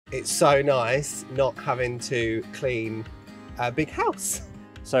It's so nice not having to clean a big house.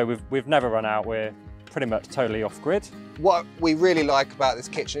 So we've never run out, we're pretty much totally off grid. What we really like about this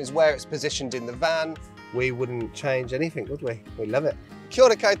kitchen is where it's positioned in the van. We wouldn't change anything, would we? We love it. Kia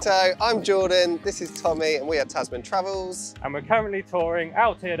ora koutou, I'm Jordan, this is Tommy, and we are Tasman Travels. And we're currently touring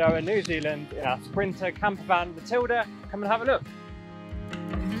Aotearoa, New Zealand in our Sprinter camper van Matilda. Come and have a look.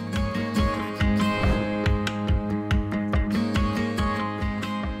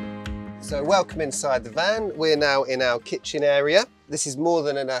 So welcome inside the van. We're now in our kitchen area. This is more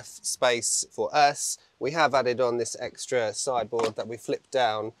than enough space for us. We have added on this extra sideboard that we flip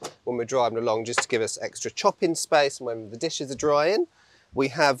down when we're driving along just to give us extra chopping space and when the dishes are drying. We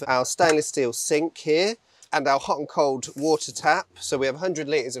have our stainless steel sink here and our hot and cold water tap. So we have 100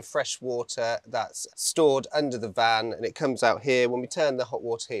 litres of fresh water that's stored under the van and it comes out here. When we turn the hot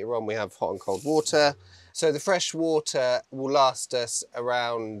water heater on, we have hot and cold water. So the fresh water will last us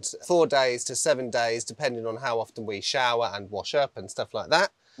around 4 days to 7 days, depending on how often we shower and wash up and stuff like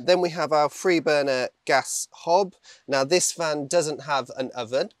that. Then we have our 3-burner gas hob. Now this van doesn't have an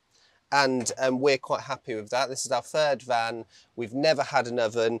oven and we're quite happy with that. This is our 3rd van. We've never had an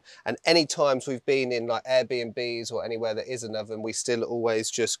oven, and any times we've been in like Airbnbs or anywhere that is an oven, we still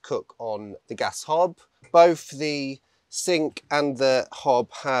always just cook on the gas hob. Both the sink and the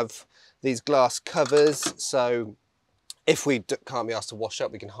hob have these glass covers, so if we can't be asked to wash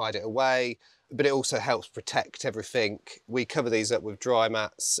up, we can hide it away, but it also helps protect everything. We cover these up with dry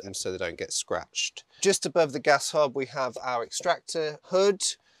mats and so they don't get scratched. Just above the gas hob, we have our extractor hood,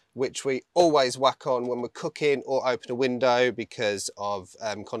 which we always whack on when we're cooking or open a window because of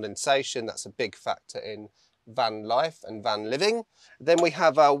condensation. That's a big factor in van life and van living. Then we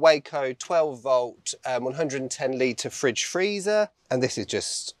have our Waco 12 volt, 110 litre fridge freezer, and this is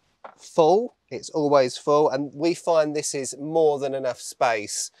just full. It's always full, and we find this is more than enough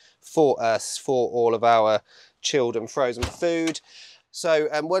space for us for all of our chilled and frozen food. So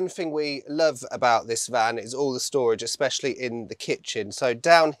one thing we love about this van is all the storage, especially in the kitchen. So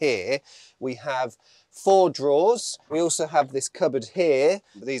down here we have 4 drawers. We also have this cupboard here.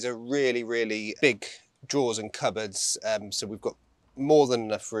 These are really, really big drawers and cupboards, so we've got more than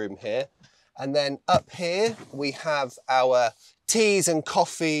enough room here. And then up here we have our teas and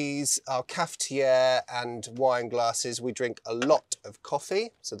coffees, our cafetiere and wine glasses. We drink a lot of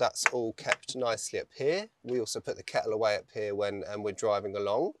coffee, so that's all kept nicely up here. We also put the kettle away up here when we're driving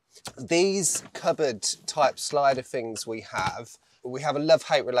along. These cupboard type slider things we have a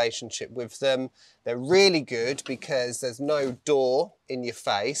love-hate relationship with them. They're really good because there's no door in your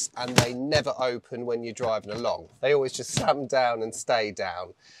face and they never open when you're driving along. They always just slam down and stay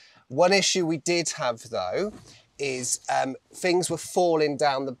down. One issue we did have though is things were falling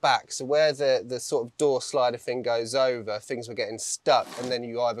down the back. So where the sort of door slider thing goes over, things were getting stuck and then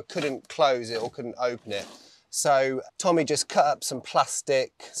you either couldn't close it or couldn't open it. So Tommy just cut up some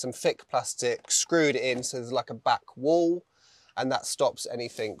plastic, some thick plastic, screwed it in so there's like a back wall, and that stops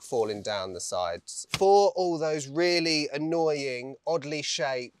anything falling down the sides. For all those really annoying, oddly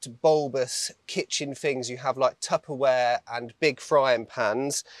shaped, bulbous kitchen things you have like Tupperware and big frying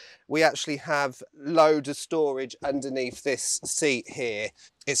pans, we actually have loads of storage underneath this seat here.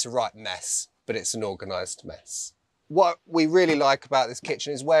 It's a right mess, but it's an organised mess. What we really like about this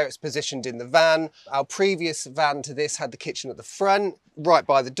kitchen is where it's positioned in the van. Our previous van to this had the kitchen at the front, right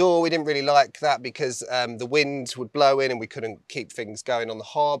by the door. We didn't really like that because the wind would blow in and we couldn't keep things going on the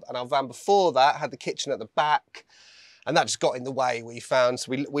hob. And our van before that had the kitchen at the back, and that just got in the way, we found.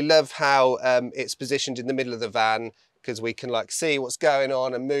 So we love how it's positioned in the middle of the van because we can like see what's going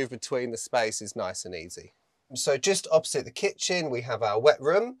on and move between the spaces nice and easy. So just opposite the kitchen, we have our wet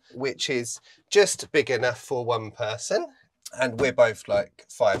room, which is just big enough for one person. And we're both like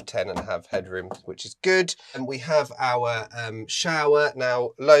 5'10" and have headroom, which is good. And we have our shower. Now,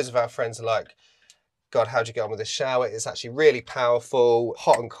 loads of our friends are like, God, how'd you get on with this shower? It's actually really powerful,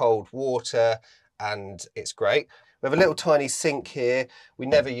 hot and cold water, and it's great. We have a little tiny sink here. We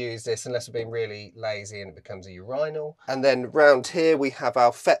never use this unless we're being really lazy and it becomes a urinal. And then round here, we have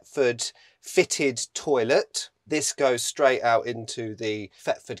our Thetford fitted toilet. This goes straight out into the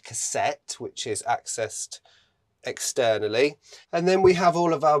Thetford cassette, which is accessed externally. And then we have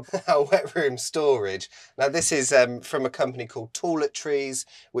all of our wet room storage. Now this is from a company called Toiletries,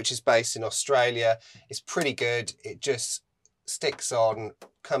 which is based in Australia. It's pretty good. It just sticks on,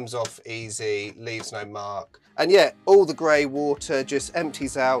 comes off easy, leaves no mark. And yeah, all the grey water just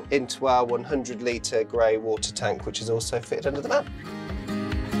empties out into our 100 litre grey water tank, which is also fitted under the van.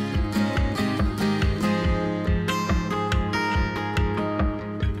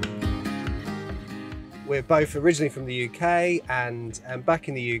 We're we're both originally from the UK, and back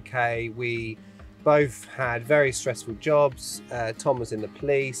in the UK, we both had very stressful jobs. Tom was in the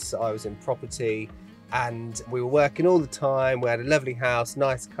police, I was in property, and we were working all the time. We had a lovely house,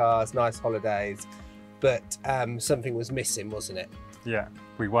 nice cars, nice holidays, but something was missing, wasn't it? Yeah,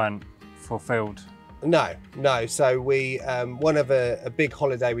 we weren't fulfilled. No. So we, one of a big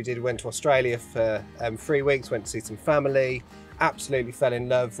holiday we did, we went to Australia for 3 weeks, went to see some family, absolutely fell in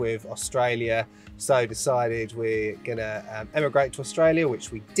love with Australia. So decided we're gonna emigrate to Australia,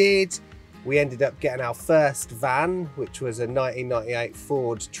 which we did. We ended up getting our first van, which was a 1998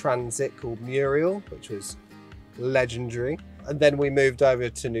 Ford Transit called Muriel, which was legendary. And then we moved over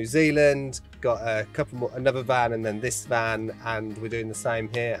to New Zealand, got a couple more, another van, and then this van, and we're doing the same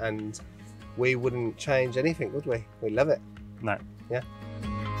here. And we wouldn't change anything, would we? We love it. No. Yeah.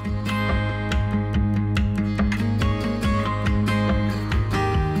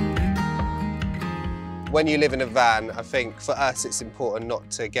 When you live in a van, I think for us it's important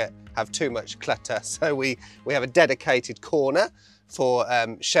not to have too much clutter. So we have a dedicated corner for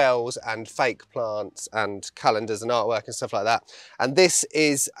shells and fake plants and calendars and artwork and stuff like that. And this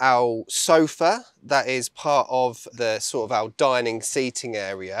is our sofa that is part of the sort of our dining seating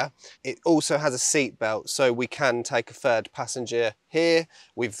area. It also has a seat belt, so we can take a third passenger here.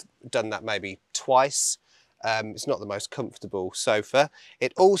 We've done that maybe twice. It's not the most comfortable sofa.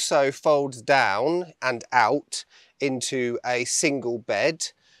 It also folds down and out into a single bed.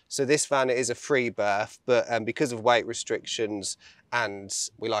 So this van is a free berth, but because of weight restrictions and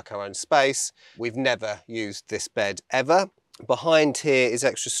we like our own space, we've never used this bed ever. Behind here is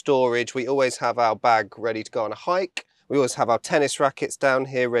extra storage. We always have our bag ready to go on a hike. We always have our tennis rackets down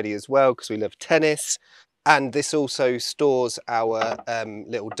here ready as well because we love tennis. And this also stores our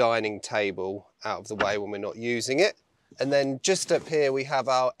little dining table out of the way when we're not using it. And then just up here we have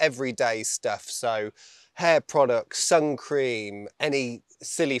our everyday stuff. So hair products, sun cream, any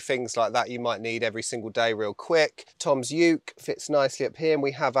silly things like that you might need every single day real quick. Tom's uke fits nicely up here, and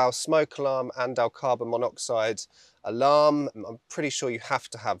we have our smoke alarm and our carbon monoxide alarm. I'm pretty sure you have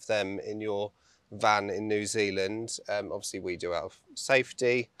to have them in your van in New Zealand. Obviously we do out of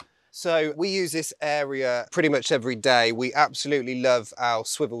safety. So we use this area pretty much every day. We absolutely love our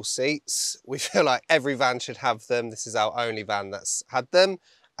swivel seats. We feel like every van should have them. This is our only van that's had them.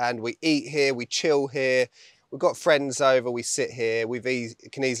 And we eat here, we chill here. We've got friends over, we sit here.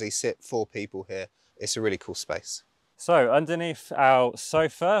 Can easily sit 4 people here. It's a really cool space. So underneath our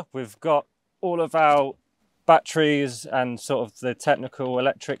sofa, we've got all of our batteries and sort of the technical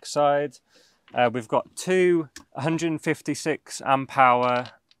electric side. We've got 2 156 amp hour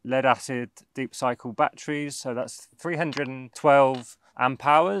lead acid deep cycle batteries, so that's 312 amp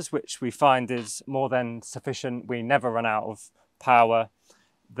hours, which we find is more than sufficient. We never run out of power.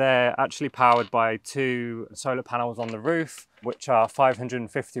 They're actually powered by 2 solar panels on the roof, which are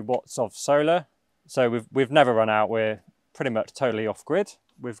 550 watts of solar. So we've never run out. We're pretty much totally off grid.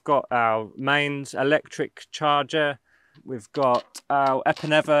 We've got our mains electric charger. We've got our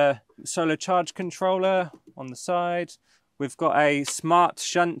Epinever solar charge controller on the side. We've got a smart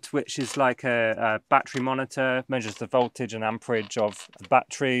shunt, which is like a battery monitor, measures the voltage and amperage of the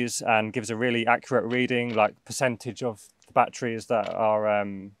batteries and gives a really accurate reading, like percentage of the batteries that are,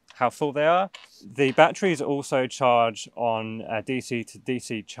 how full they are. The batteries also charge on a DC to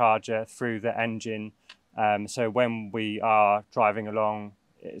DC charger through the engine. So when we are driving along,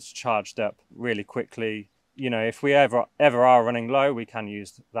 it's charged up really quickly. You know, if we ever are running low, we can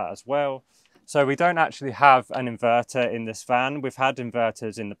use that as well. So we don't actually have an inverter in this van. We've had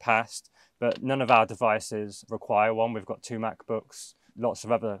inverters in the past, but none of our devices require one. We've got 2 MacBooks, lots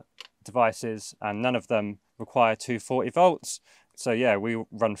of other devices, and none of them require 240 volts. So yeah, we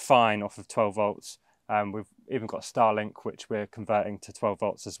run fine off of 12 volts. We've even got Starlink, which we're converting to 12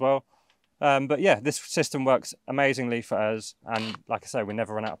 volts as well. But yeah, this system works amazingly for us. And like I say, we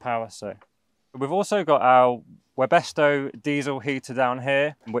never run out of power. So we've also got our Webesto diesel heater down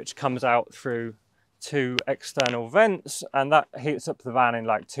here, which comes out through 2 external vents, and that heats up the van in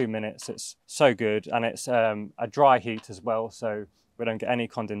like 2 minutes. It's so good, and it's a dry heat as well, so we don't get any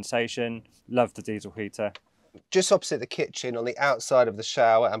condensation. Love the diesel heater. Just opposite the kitchen, on the outside of the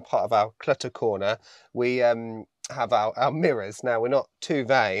shower and part of our clutter corner, we have our mirrors. Now, we're not too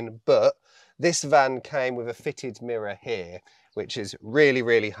vain, but this van came with a fitted mirror here, which is really,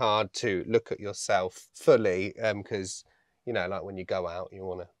 really hard to look at yourself fully because, you know, like when you go out, you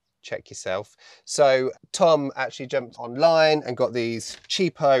want to check yourself. So Tom actually jumped online and got these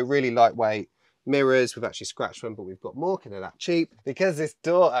cheapo, really lightweight mirrors. We've actually scratched one, but we've got more because they're that cheap. Because this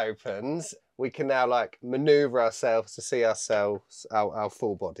door opens, we can now like maneuver ourselves to see ourselves, our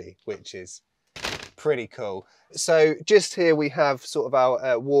full body, which is Pretty cool. So just here we have sort of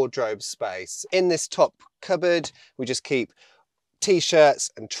our wardrobe space. In this top cupboard, we just keep t-shirts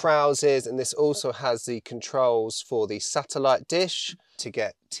and trousers, and this also has the controls for the satellite dish. To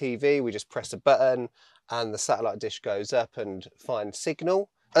get TV, we just press a button and the satellite dish goes up and finds signal.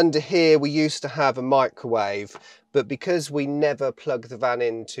 Under here we used to have a microwave, but because we never plug the van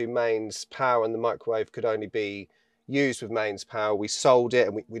into mains power and the microwave could only be used with mains power, we sold it,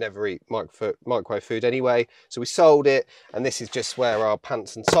 and we never eat microwave food anyway, so we sold it. And this is just where our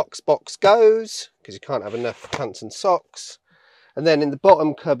pants and socks box goes, because you can't have enough pants and socks. And then in the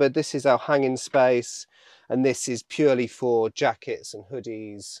bottom cupboard, this is our hanging space, and this is purely for jackets and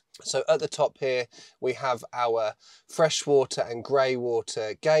hoodies. So at the top here, we have our freshwater and grey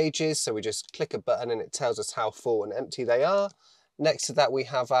water gauges. So we just click a button and it tells us how full and empty they are. Next to that, we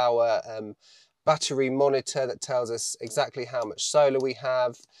have our battery monitor that tells us exactly how much solar we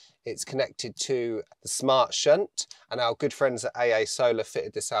have. It's connected to the smart shunt, and our good friends at AA Solar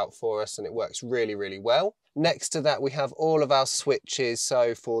fitted this out for us, and it works really, really well. Next to that, we have all of our switches.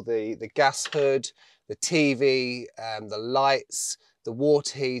 So for the gas hood, the TV, the lights, the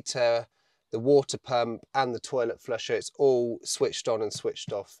water heater, the water pump and the toilet flusher, it's all switched on and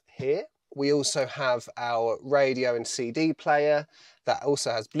switched off here. We also have our radio and CD player that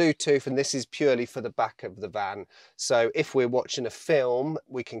also has Bluetooth, and this is purely for the back of the van. So if we're watching a film,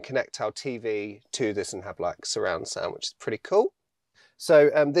 we can connect our TV to this and have like surround sound, which is pretty cool.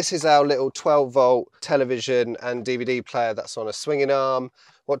 So this is our little 12-volt television and DVD player that's on a swinging arm.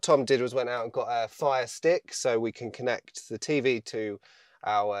 What Tom did was went out and got a Fire Stick, so we can connect the TV to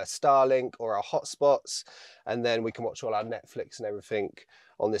our Starlink or our hotspots, and then we can watch all our Netflix and everything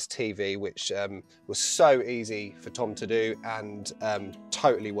on this TV, which was so easy for Tom to do, and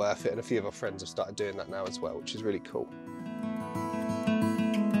totally worth it. And a few of our friends have started doing that now as well, which is really cool.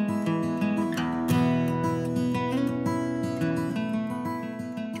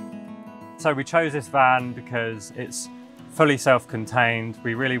 So we chose this van because it's fully self-contained.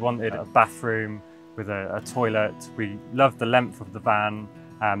 We really wanted a bathroom with a toilet. We loved the length of the van.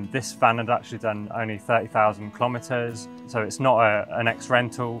 This van had actually done only 30,000 kilometres, so it's not an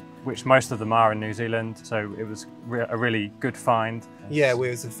ex-rental, which most of them are in New Zealand, so it was a really good find. Yeah, we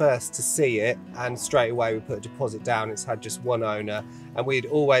was the first to see it, and straight away we put a deposit down. It's had just one owner, and we'd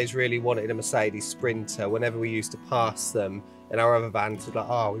always really wanted a Mercedes Sprinter. Whenever we used to pass them in our other vans, we'd be like,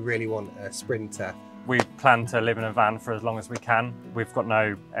 oh, we really want a Sprinter. We plan to live in a van for as long as we can. We've got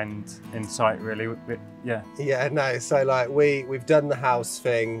no end in sight, really. Yeah. Yeah, no, so like we've done the house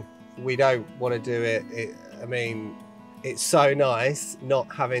thing. We don't want to do it. I mean, it's so nice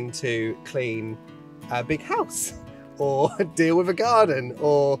not having to clean a big house or deal with a garden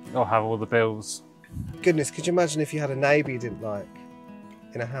or have all the bills. Goodness, could you imagine if you had a neighbour you didn't like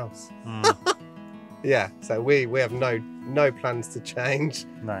in a house? Yeah, so we have no plans to change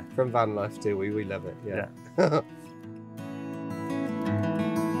from van life, do we? We love it, yeah.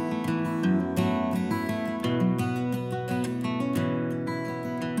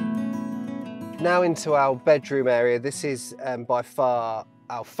 Now into our bedroom area. This is by far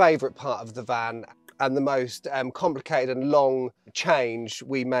our favourite part of the van and the most complicated and long change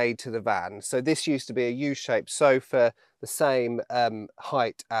we made to the van. So this used to be a U-shaped sofa, the same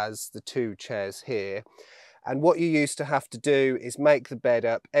height as the two chairs here. And what you used to have to do is make the bed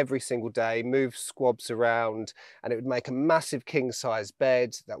up every single day, move squabs around, and it would make a massive king-size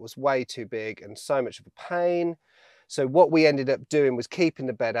bed that was way too big and so much of a pain. So what we ended up doing was keeping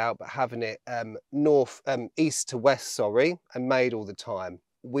the bed out, but having it east to west, and made all the time.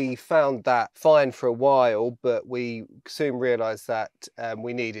 We found that fine for a while, but we soon realised that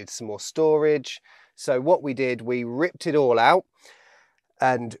we needed some more storage. So what we did, we ripped it all out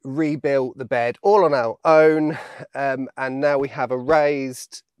and rebuilt the bed all on our own. And now we have a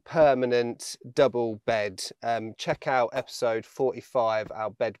raised permanent double bed. Check out episode 45,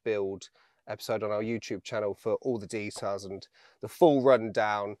 our bed build episode on our YouTube channel for all the details and the full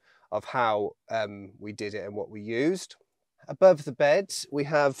rundown of how we did it and what we used. Above the bed, we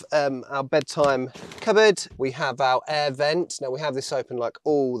have our bedtime cupboard. We have our air vent. Now we have this open like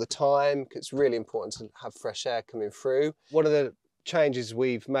all the time because it's really important to have fresh air coming through. One of the changes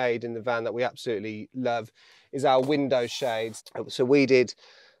we've made in the van that we absolutely love is our window shades. So we did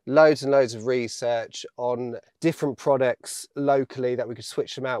loads and loads of research on different products locally that we could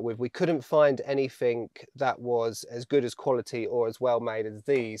switch them out with. We couldn't find anything that was as good as quality or as well made as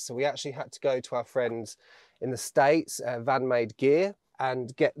these. So we actually had to go to our friends in the States, Van Made Gear,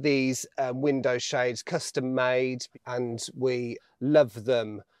 and get these window shades custom made, and we love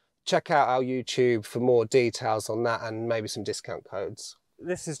them. Check out our YouTube for more details on that and maybe some discount codes.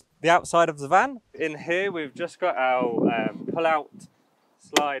 this is the outside of the van. In here, we've just got our pull-out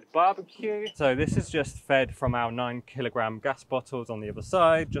slide barbecue. So this is just fed from our 9-kilogram gas bottles on the other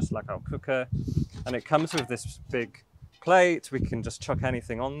side, just like our cooker. And it comes with this big plate. We can just chuck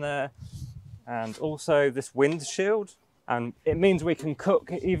anything on there. And also this wind shield. And it means we can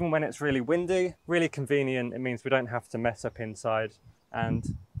cook even when it's really windy. Really convenient. It means we don't have to mess up inside.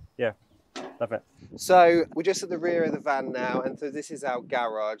 And yeah, love it. So we're just at the rear of the van now, and so this is our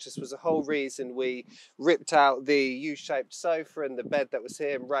garage. This was the whole reason we ripped out the U-shaped sofa and the bed that was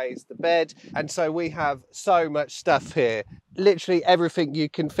here and raised the bed. And so we have so much stuff here. Literally everything you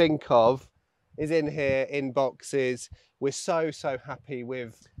can think of is in here in boxes. We're so happy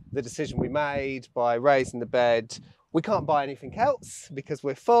with the decision we made by raising the bed. We can't buy anything else because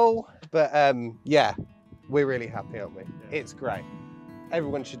we're full, but yeah, we're really happy, aren't we? Yeah. It's great.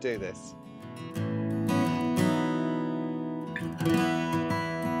 Everyone should do this.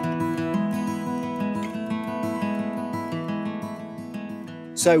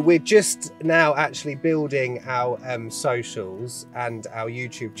 So we're just now actually building our socials and our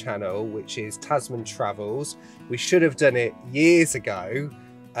YouTube channel, which is Tasman Travels. We should have done it years ago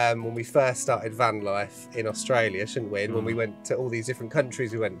when we first started van life in Australia, shouldn't we? And when we went to all these different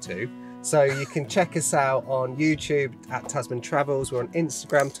countries we went to. So you can check us out on YouTube at Tasman Travels. We're on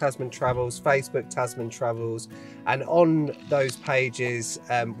Instagram, Tasman Travels, Facebook, Tasman Travels. And on those pages,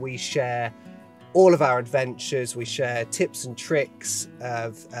 we share all of our adventures. We share tips and tricks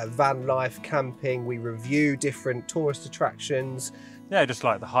of van life, camping. We review different tourist attractions. Yeah, just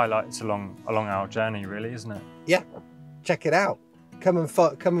like the highlights along our journey, really, isn't it? Yeah, check it out. Come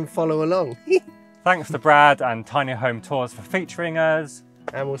and follow along. Thanks to Brad and Tiny Home Tours for featuring us.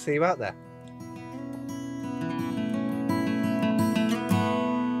 And we'll see you out there.